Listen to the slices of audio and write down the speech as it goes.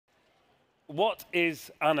what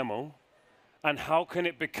is Animal, and how can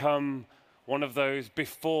it become one of those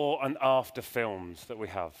before and after films that we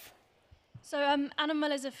have? So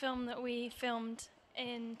Animal is a film that we filmed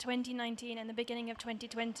in 2019 and the beginning of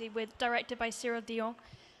 2020, directed by Cyril Dion.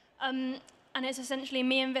 And it's essentially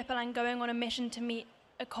me and Vipulan going on a mission to meet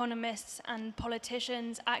economists and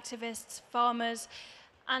politicians, activists, farmers,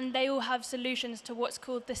 and they all have solutions to what's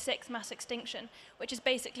called the sixth mass extinction, which is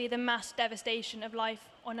basically the mass devastation of life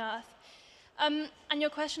on Earth. And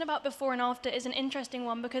your question about before and after is an interesting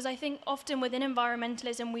one, because I think often within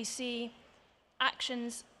environmentalism we see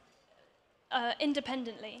actions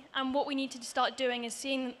independently, and what we need to start doing is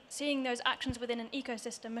seeing those actions within an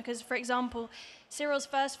ecosystem. Because, for example, Cyril's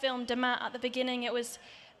first film, Demain, at the beginning, it was,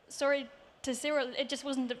 sorry to Cyril, it just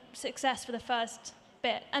wasn't a success for the first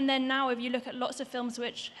bit. And then now, if you look at lots of films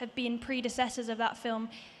which have been predecessors of that film,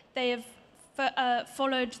 they have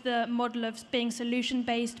followed the model of being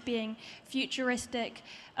solution-based, being futuristic,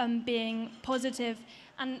 being positive.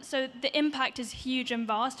 And so the impact is huge and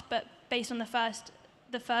vast, but based on the first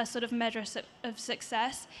sort of measure of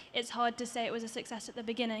success, it's hard to say it was a success at the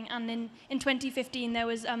beginning. And in 2015, there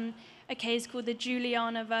was a case called the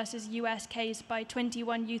Juliana versus US case by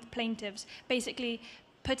 21 youth plaintiffs, basically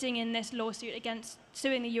putting in this lawsuit against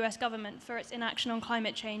suing the US government for its inaction on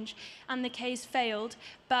climate change. And the case failed,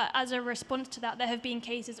 but as a response to that, there have been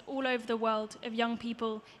cases all over the world of young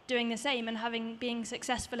people doing the same and being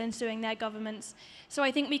successful in suing their governments. So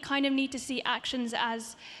I think we kind of need to see actions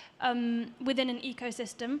as within an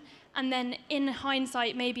ecosystem, and then in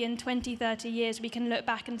hindsight, maybe in 20, 30 years, we can look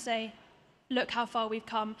back and say, look how far we've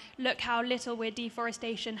come, look how little we're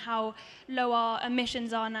deforestation, how low our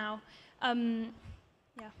emissions are now.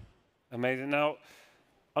 Yeah. Amazing. Now,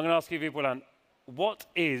 I'm going to ask you, Vipulan, what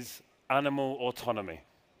is animal autonomy?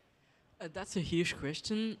 That's a huge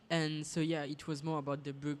question, and so yeah, it was more about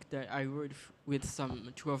the book that I wrote with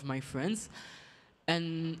two of my friends,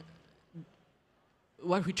 and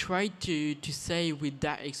what we tried to say with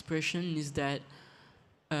that expression is that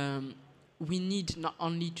we need not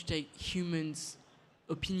only to take humans'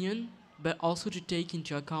 opinion, but also to take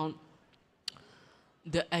into account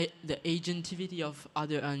the agentivity of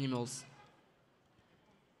other animals,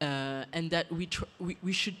 and that we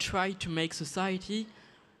should try to make society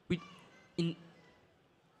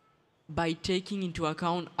by taking into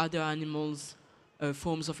account other animals'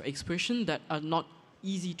 forms of expression that are not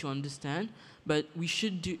easy to understand, but we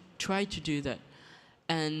should try to do that.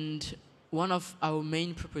 And one of our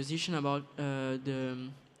main proposition about the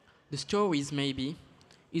stories maybe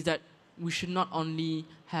is that we should not only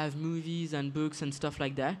have movies and books and stuff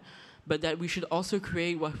like that, but that we should also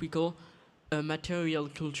create what we call a material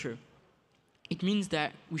culture. It means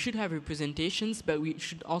that we should have representations, but we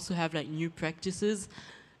should also have like new practices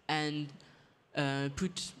and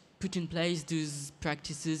put in place those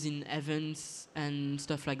practices in events and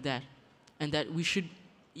stuff like that, and that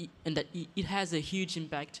it has a huge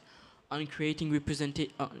impact on creating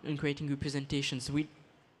representations.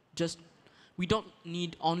 We don't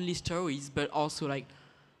need only stories, but also like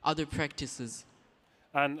other practices.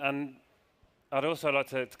 And I'd also like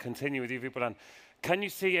to continue with you, Vipulan. Can you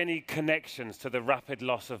see any connections to the rapid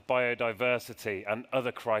loss of biodiversity and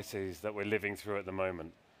other crises that we're living through at the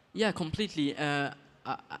moment? Yeah, completely.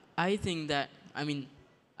 I think that, I mean,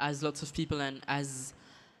 as lots of people and as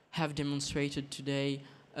have demonstrated today,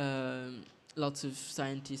 lots of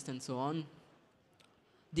scientists and so on,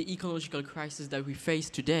 the ecological crisis that we face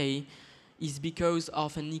today is because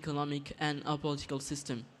of an economic and a political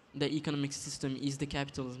system. The economic system is the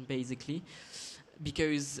capitalism, basically,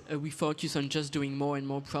 because we focus on just doing more and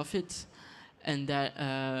more profit, and that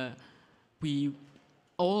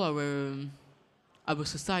our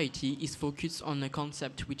society is focused on a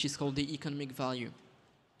concept which is called the economic value.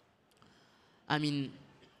 I mean,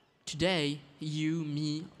 today, you,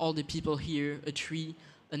 me, all the people here, a tree,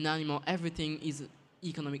 an animal, everything is an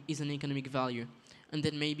economic value, and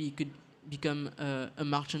then maybe it could become a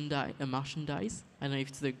merchandise. I don't know if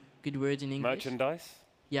it's the good word in English. Merchandise?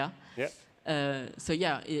 Yeah. Yeah. So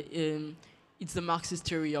yeah, it's the Marxist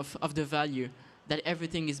theory of the value, that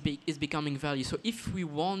everything is becoming value. So if we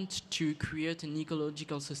want to create an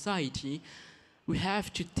ecological society, we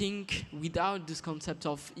have to think without this concept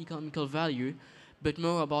of economical value, but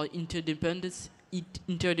more about interdependencies,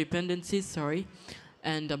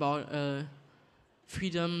 and about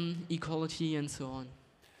freedom, equality, and so on.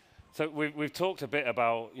 So we've talked a bit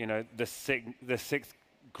about, you know, the sixth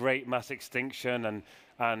great mass extinction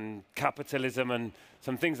and capitalism and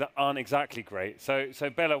some things that aren't exactly great. So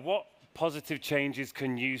Bella, what positive changes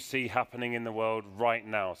can you see happening in the world right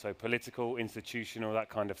now? So political, institutional, that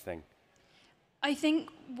kind of thing. I think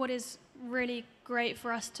what is really great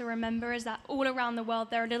for us to remember is that all around the world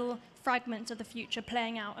there are little fragments of the future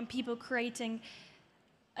playing out and people creating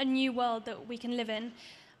a new world that we can live in.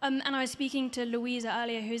 And I was speaking to Louisa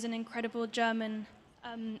earlier, who's an incredible German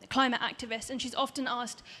climate activist, and she's often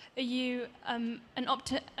asked, are you an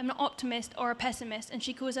optimist or a pessimist? And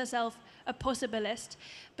she calls herself a possibilist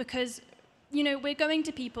because, you know, we're going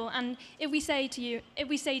to people, and if we say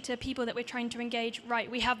to people that we're trying to engage, right,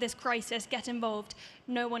 we have this crisis, get involved,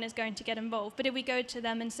 no one is going to get involved. But if we go to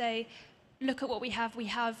them and say, look at what we have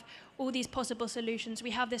all these possible solutions, we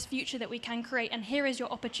have this future that we can create, and here is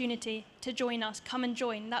your opportunity to join us, come and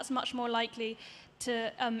join, that's much more likely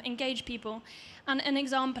to engage people. And an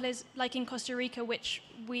example is like in Costa Rica, which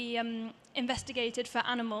we investigated for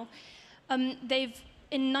Animal. In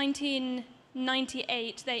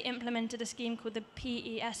 1998, they implemented a scheme called the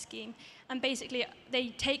PES scheme. And basically, they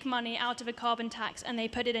take money out of a carbon tax and they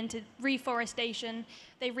put it into reforestation.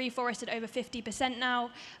 They reforested over 50%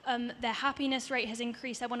 now. Their happiness rate has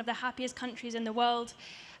increased. They're one of the happiest countries in the world.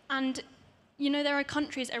 And you know, there are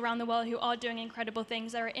countries around the world who are doing incredible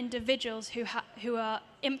things. There are individuals who are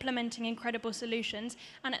implementing incredible solutions.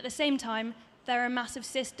 And at the same time, there are massive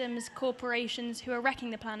systems, corporations who are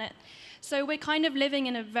wrecking the planet. So we're kind of living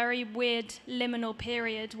in a very weird liminal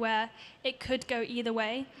period where it could go either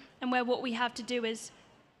way, and where what we have to do is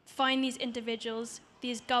find these individuals,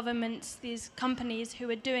 these governments, these companies who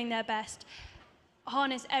are doing their best,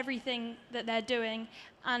 harness everything that they're doing,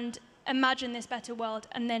 and imagine this better world,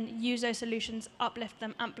 and then use those solutions, uplift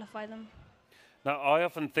them, amplify them. Now, I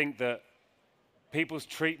often think that people's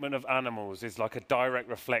treatment of animals is like a direct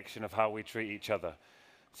reflection of how we treat each other.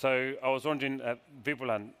 So I was wondering,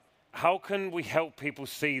 Vipulan, how can we help people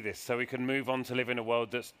see this so we can move on to live in a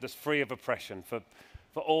world that's free of oppression for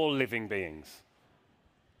all living beings?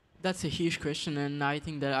 That's a huge question, and I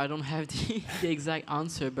think that I don't have the exact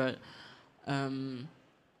answer, but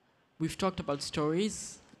we've talked about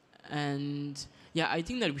stories, and yeah, I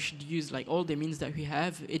think that we should use like all the means that we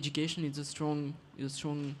have. Education is a strong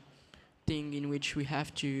thing in which we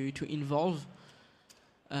have to involve,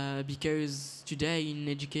 because today in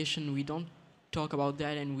education we don't talk about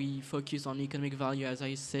that, and we focus on economic value, as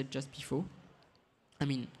I said just before. I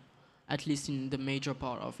mean, at least in the major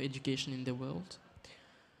part of education in the world.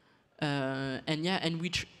 And yeah, and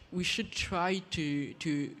we should try to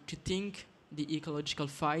think the ecological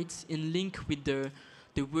fights in link with the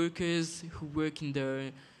workers who work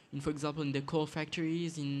for example, in the coal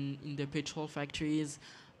factories, in the petrol factories,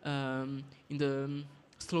 in the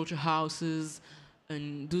slaughterhouses,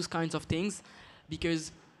 and those kinds of things,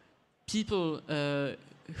 because people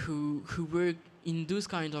who work in those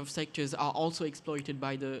kinds of sectors are also exploited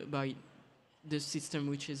by the system,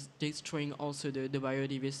 which is destroying also the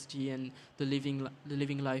biodiversity and the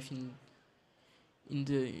living life in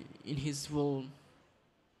his full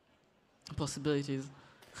possibilities.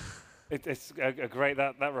 It's a great,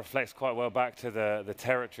 that reflects quite well back to the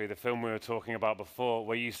Territory, the film we were talking about before,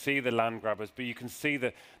 where you see the land grabbers, but you can see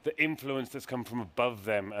the influence that's come from above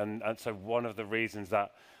them, and so one of the reasons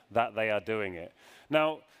that they are doing it.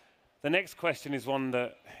 Now, the next question is one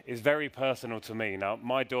that is very personal to me. Now,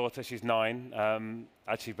 my daughter, she's 9.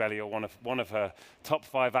 Actually, Belly, you're one of her top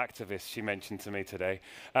 5 activists she mentioned to me today.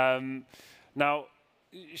 Now,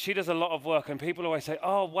 she does a lot of work, and people always say,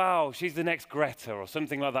 oh, wow, she's the next Greta, or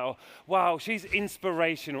something like that. Or, wow, she's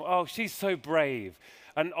inspirational. Oh, she's so brave.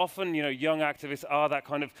 And often, you know, young activists are that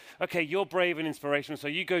kind of, okay, you're brave and inspirational, so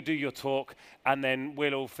you go do your talk, and then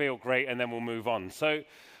we'll all feel great, and then we'll move on. So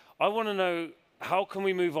I want to know, how can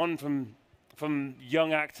we move on from young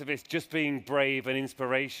activists just being brave and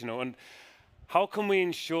inspirational, and how can we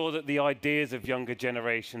ensure that the ideas of younger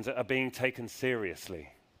generations are being taken seriously?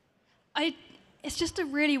 It's just a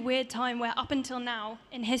really weird time where up until now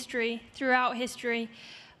in history, throughout history,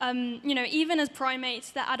 you know, even as primates,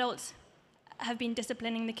 the adults have been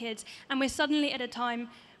disciplining the kids, and we're suddenly at a time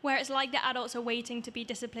where it's like the adults are waiting to be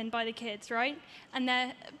disciplined by the kids, right? And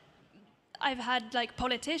I've had like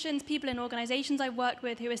politicians, people in organizations I've worked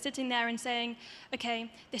with who are sitting there and saying,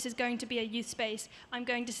 okay, this is going to be a youth space. I'm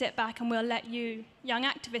going to sit back and we'll let you young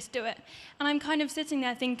activists do it. And I'm kind of sitting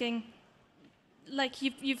there thinking, like,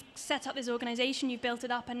 you've set up this organization, you've built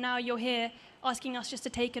it up, and now you're here asking us just to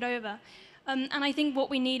take it over. And I think what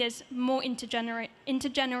we need is more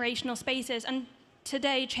intergenerational spaces. And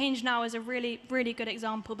today, ChangeNOW is a really, really good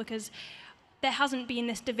example, because there hasn't been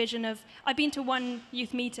this division of, I've been to one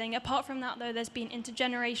youth meeting. Apart from that, though, there's been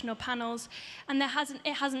intergenerational panels, and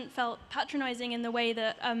it hasn't felt patronizing in the way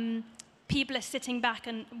that people are sitting back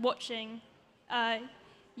and watching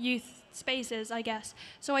youth spaces, I guess.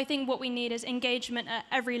 So I think what we need is engagement at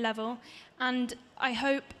every level, and I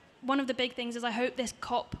hope one of the big things is I hope this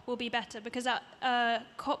COP will be better, because at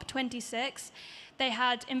COP26, they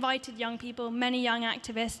had invited young people, many young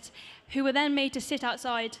activists, who were then made to sit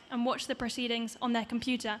outside and watch the proceedings on their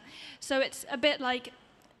computer. So it's a bit like,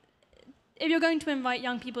 if you're going to invite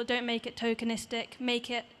young people, don't make it tokenistic, make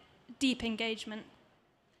it deep engagement.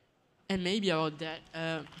 And maybe about that,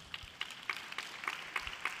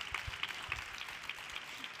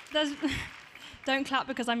 don't clap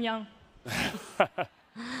because I'm young.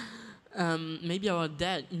 maybe about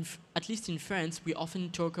that, at least in France, we often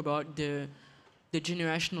talk about the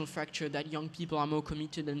generational fracture, that young people are more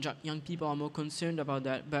committed and young people are more concerned about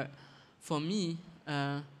that. But for me,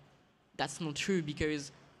 that's not true,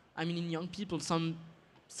 because, I mean, in young people, some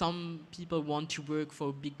people want to work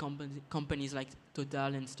for big companies like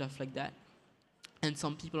Total and stuff like that. And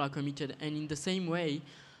some people are committed. And in the same way,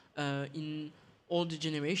 in all the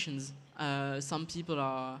generations, some people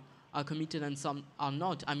are committed and some are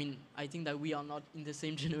not. I mean, I think that we are not in the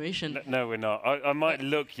same generation. No, we're not. I might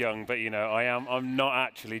look young, but you know, I'm not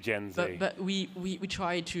actually Gen Z. But we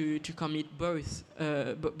try to commit both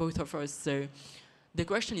of us. So the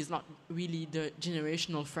question is not really the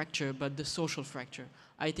generational fracture, but the social fracture.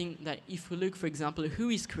 I think that if we look, for example, who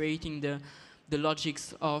is creating the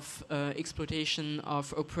logics of exploitation,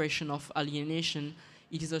 of oppression, of alienation,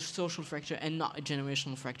 it is a social fracture and not a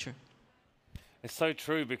generational fracture. It's so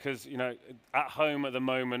true, because you know, at home at the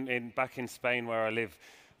moment, back in Spain where I live,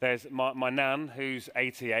 there's my nan who's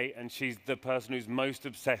 88, and she's the person who's most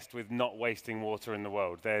obsessed with not wasting water in the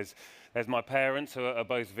world. There's my parents who are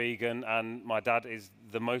both vegan, and my dad is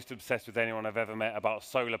the most obsessed with anyone I've ever met about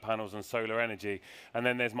solar panels and solar energy. And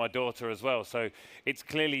then there's my daughter as well. So it's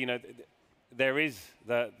clearly, you know, there is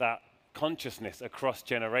that consciousness across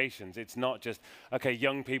generations. It's not just, okay,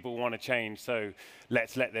 young people want to change, so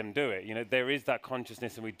let's let them do it. You know, there is that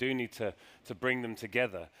consciousness, and we do need to bring them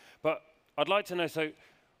together. But I'd like to know, so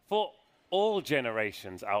for all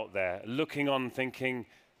generations out there looking on thinking,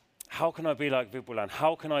 how can I be like Vipulan?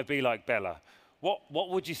 How can I be like Bella? What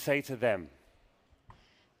would you say to them?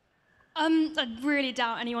 I really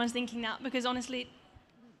doubt anyone's thinking that, because honestly,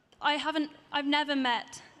 I've never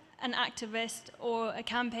met an activist or a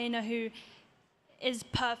campaigner who is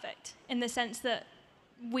perfect in the sense that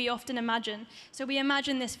we often imagine. So we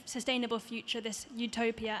imagine this sustainable future, this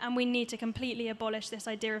utopia, and we need to completely abolish this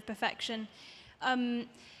idea of perfection.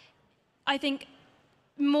 I think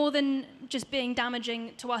more than just being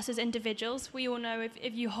damaging to us as individuals, we all know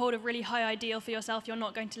if you hold a really high ideal for yourself, you're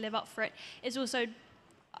not going to live up for it. It's also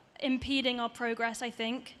impeding our progress, I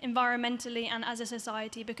think, environmentally and as a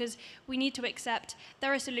society, because we need to accept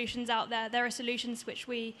there are solutions out there. There are solutions which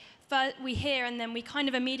we hear and then we kind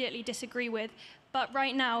of immediately disagree with. But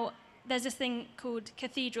right now, there's this thing called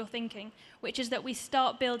cathedral thinking, which is that we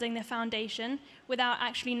start building the foundation without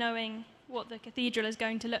actually knowing what the cathedral is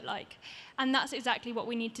going to look like. And that's exactly what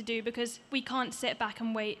we need to do, because we can't sit back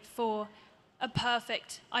and wait for a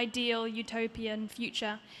perfect, ideal, utopian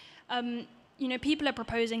future. You know, people are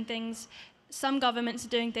proposing things, some governments are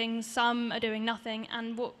doing things, some are doing nothing,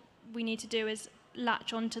 and what we need to do is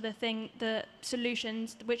latch onto the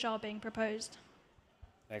solutions which are being proposed.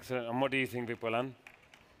 Excellent. And what do you think, Vipulan?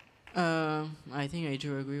 I think I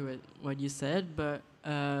do agree with what you said, but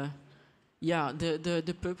yeah,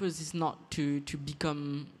 the purpose is not to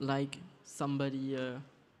become like somebody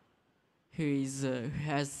who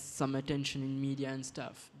has some attention in media and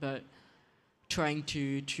stuff, but trying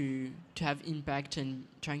to have impact and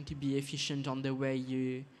trying to be efficient on the way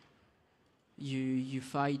you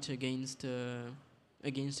fight against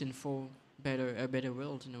and for a better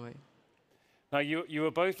world in a way. Now, you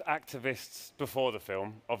were both activists before the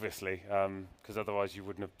film, obviously, because otherwise you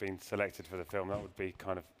wouldn't have been selected for the film. That would be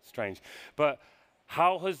kind of strange. But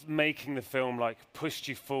how has making the film pushed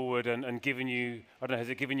you forward and given you, I don't know, has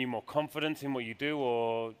it given you more confidence in what you do,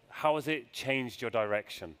 or how has it changed your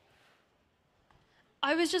direction?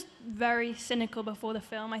 I was just very cynical before the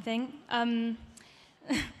film, I think.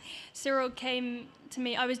 Cyril came to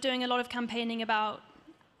me. I was doing a lot of campaigning about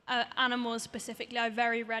animals specifically. I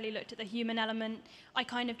very rarely looked at the human element. I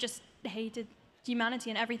kind of just hated humanity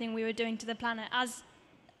and everything we were doing to the planet as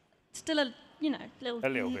still a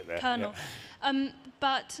little bit there, kernel. Yeah.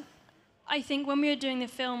 But I think when we were doing the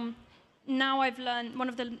film, now I've learned one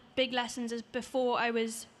of the big lessons is before I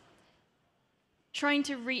was trying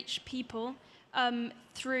to reach people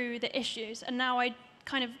through the issues, and now I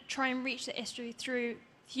kind of try and reach the issue through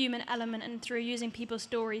human element and through using people's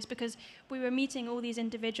stories, because we were meeting all these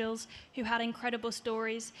individuals who had incredible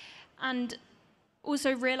stories, and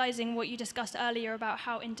also realizing what you discussed earlier about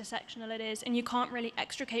how intersectional it is, and you can't really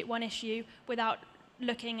extricate one issue without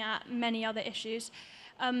looking at many other issues.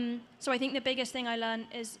 So I think the biggest thing I learned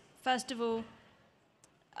is, first of all,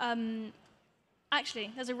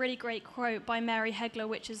 actually, there's a really great quote by Mary Hegler,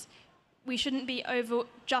 which is, we shouldn't be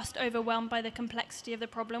just overwhelmed by the complexity of the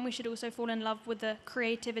problem. We should also fall in love with the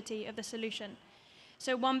creativity of the solution.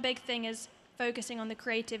 So one big thing is focusing on the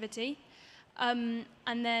creativity. And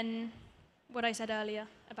then what I said earlier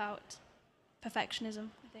about perfectionism,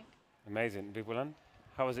 I think. Amazing. Vipulan,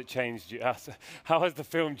 how has it changed you? How has the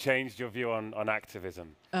film changed your view on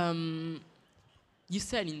activism? You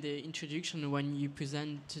said in the introduction when you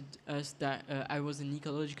presented us that I was an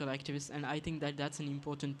ecological activist, and I think that that's an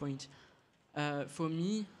important point. For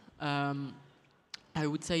me, I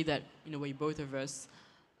would say that, in a way, both of us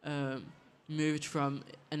moved from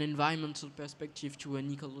an environmental perspective to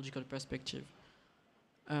an ecological perspective,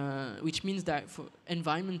 which means that for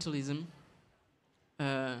environmentalism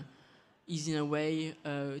is, in a way,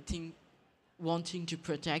 wanting to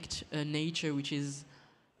protect nature which is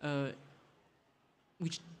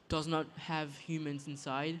which does not have humans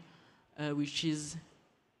inside, which is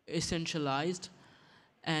essentialized,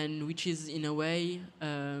 and which is, in a way,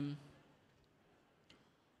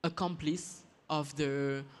 accomplice of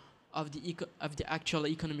the actual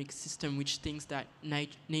economic system, which thinks that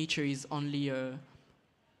nature is only an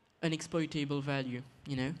exploitable value,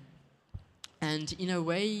 you know. And in a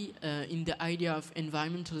way, in the idea of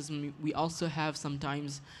environmentalism, we also have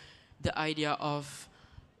sometimes the idea of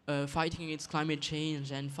fighting against climate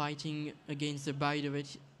change and fighting against the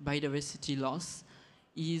biodiversity loss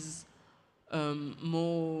is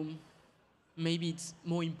maybe it's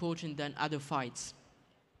more important than other fights.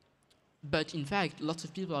 But in fact, lots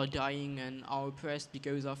of people are dying and are oppressed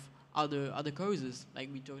because of other causes. Like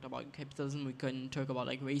we talked about capitalism, we can talk about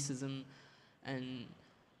like racism and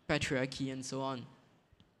patriarchy and so on.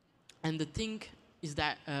 And the thing is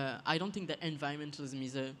that I don't think that environmentalism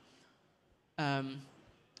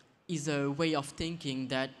is a way of thinking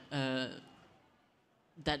that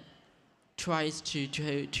that tries to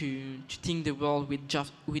think the world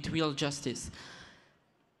with real justice.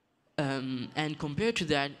 And compared to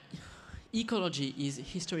that, ecology is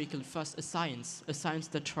historically first a science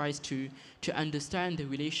that tries to understand the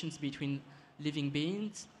relations between living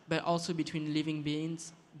beings, but also between living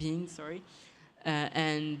beings,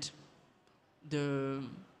 and the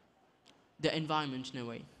environment in a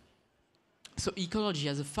way. So ecology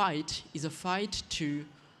as a fight is a fight to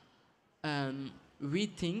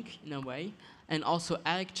rethink in a way, and also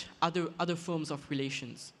act other forms of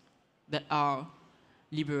relations that are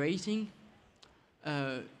liberating,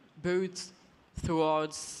 both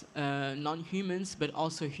towards non-humans but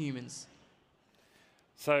also humans.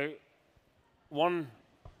 So, one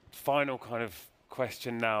final kind of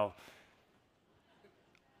question now.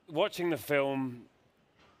 Watching the film,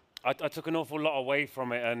 I took an awful lot away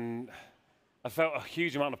from it, and I felt a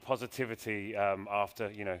huge amount of positivity after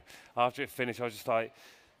it finished. I was just like,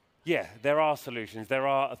 yeah, there are solutions. There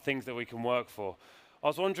are things that we can work for. I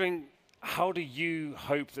was wondering, how do you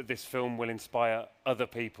hope that this film will inspire other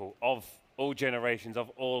people of all generations,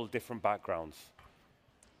 of all different backgrounds?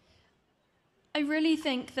 I really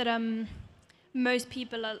think that most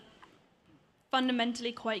people are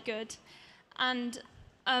fundamentally quite good. And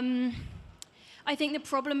I think the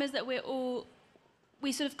problem is that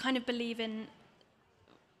we sort of kind of believe in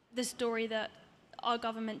the story that our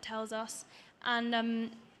government tells us.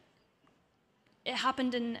 And it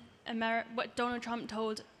happened in America, what Donald Trump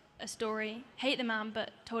told a story, hate the man,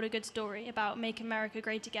 but told a good story about make America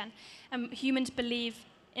great again. And humans believe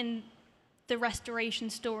in the restoration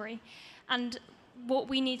story. And what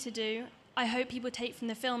we need to do, I hope people take from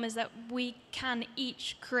the film, is that we can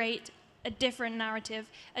each create a different narrative,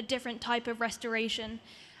 a different type of restoration,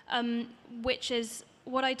 which is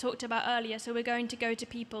what I talked about earlier. So we're going to go to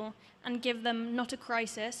people and give them not a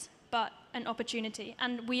crisis, but an opportunity.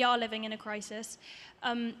 And we are living in a crisis,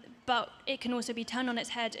 but it can also be turned on its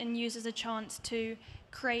head and used as a chance to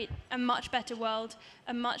create a much better world,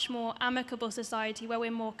 a much more amicable society where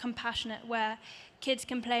we're more compassionate, where kids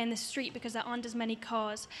can play in the street because there aren't as many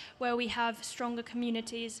cars, where we have stronger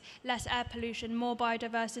communities, less air pollution, more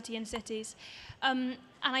biodiversity in cities. And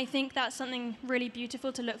I think that's something really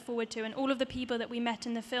beautiful to look forward to. And all of the people that we met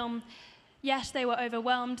in the film, yes, they were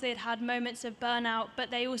overwhelmed, they had moments of burnout,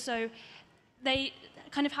 but they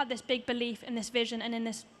kind of had this big belief in this vision and in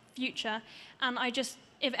this future. And I just,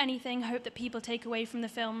 if anything, hope that people take away from the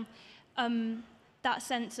film that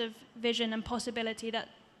sense of vision and possibility that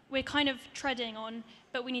we're kind of treading on,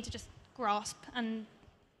 but we need to just grasp and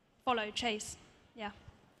follow, chase. Yeah.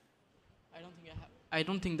 I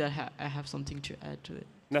don't think that I have something to add to it.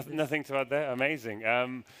 Nothing to add there. Amazing.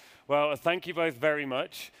 Well, thank you both very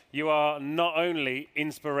much. You are not only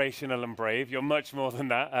inspirational and brave, you're much more than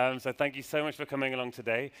that. So thank you so much for coming along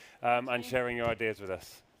today and sharing your ideas with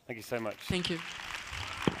us. Thank you so much. Thank you.